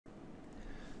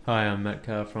Hi, I'm Matt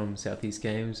Carr from Southeast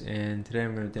Games, and today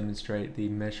I'm going to demonstrate the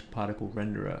mesh particle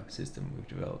renderer system we've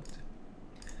developed.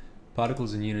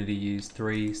 Particles in Unity use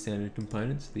three standard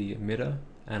components: the emitter,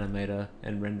 animator,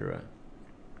 and renderer.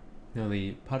 Now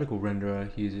the particle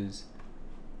renderer uses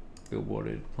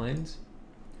billboarded planes.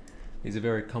 These are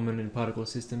very common in particle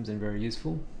systems and very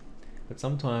useful, but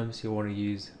sometimes you'll want to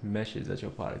use meshes as your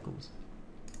particles.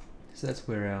 So that's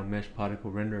where our mesh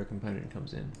particle renderer component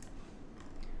comes in.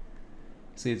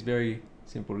 See, it's very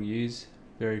simple to use,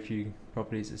 very few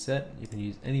properties are set. You can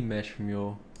use any mesh from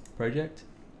your project,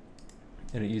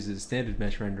 and it uses a standard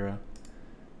mesh renderer,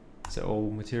 so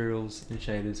all materials and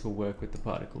shaders will work with the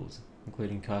particles,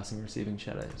 including casting and receiving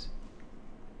shadows.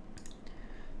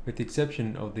 With the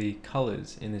exception of the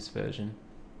colors in this version,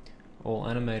 all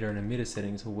animator and emitter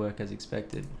settings will work as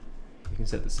expected. You can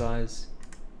set the size,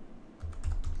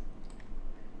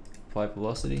 apply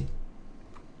velocity,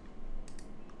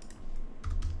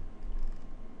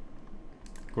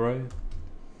 grow,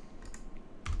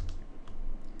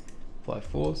 apply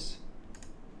force.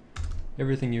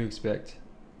 Everything you expect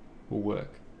will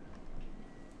work.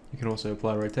 You can also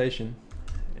apply rotation,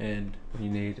 and when you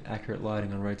need accurate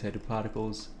lighting on rotated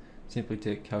particles, simply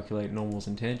calculate normals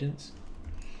and tangents,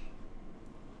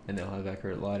 and they'll have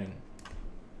accurate lighting.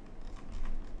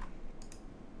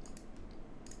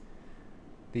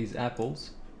 These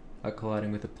apples are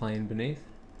colliding with a plane beneath.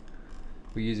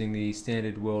 We're using the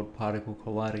standard world particle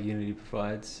collider Unity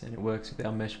provides, and it works with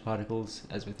our mesh particles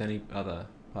as with any other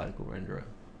particle renderer.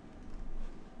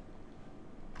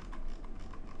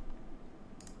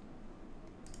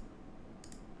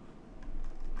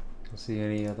 You'll see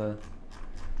any other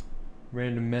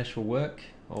random mesh will work.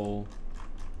 All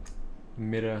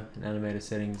emitter and animator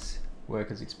settings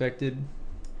work as expected.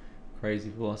 Crazy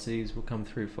velocities will come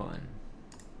through fine.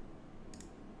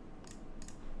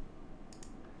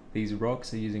 These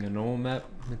rocks are using a normal map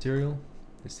material,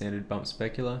 the standard bump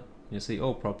specular. You'll see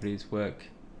all properties work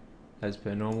as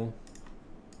per normal.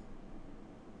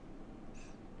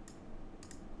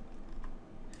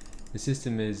 The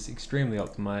system is extremely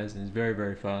optimized and is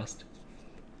very fast,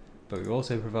 but we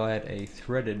also provide a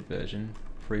threaded version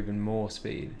for even more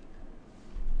speed.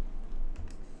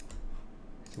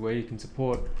 So where you can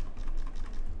support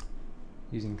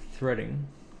using threading,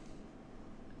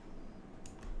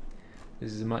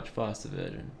 this is a much faster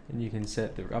version, and you can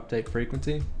set the update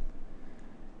frequency.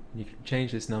 You can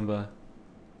change this number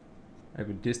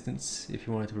over distance if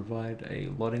you wanted to provide a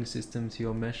lotting system to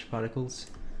your mesh particles.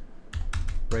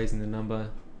 Raising the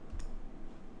number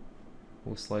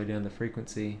will slow down the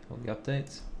frequency of the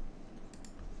updates.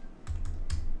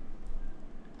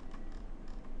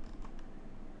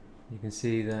 You can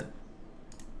see that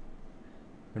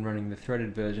when running the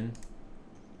threaded version,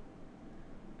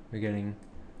 we're getting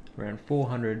around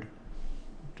 400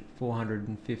 to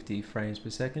 450 frames per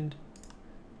second.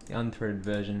 The unthreaded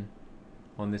version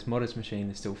on this modest machine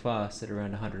is still fast at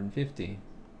around 150.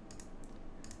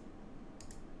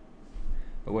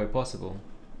 But where possible,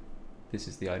 this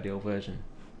is the ideal version.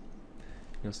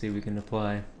 You'll see we can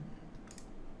apply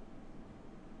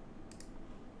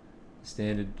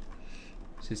standard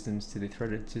systems to the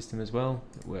threaded system as well.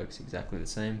 It works exactly the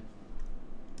same.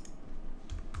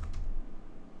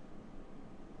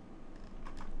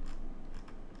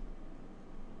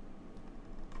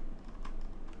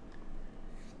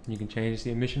 You can change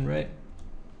the emission rate.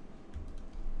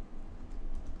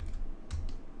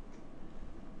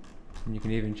 And you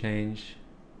can even change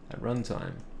at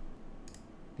runtime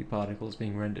the particles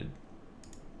being rendered.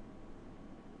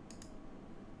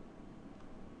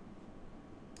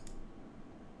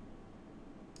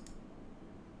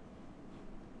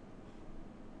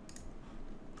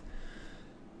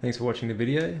 Thanks for watching the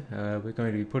video. We're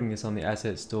going to be putting this on the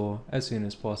asset store as soon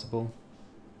as possible.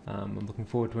 I'm looking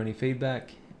forward to any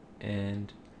feedback,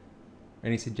 and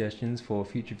any suggestions for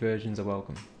future versions are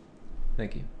welcome.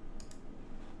 Thank you.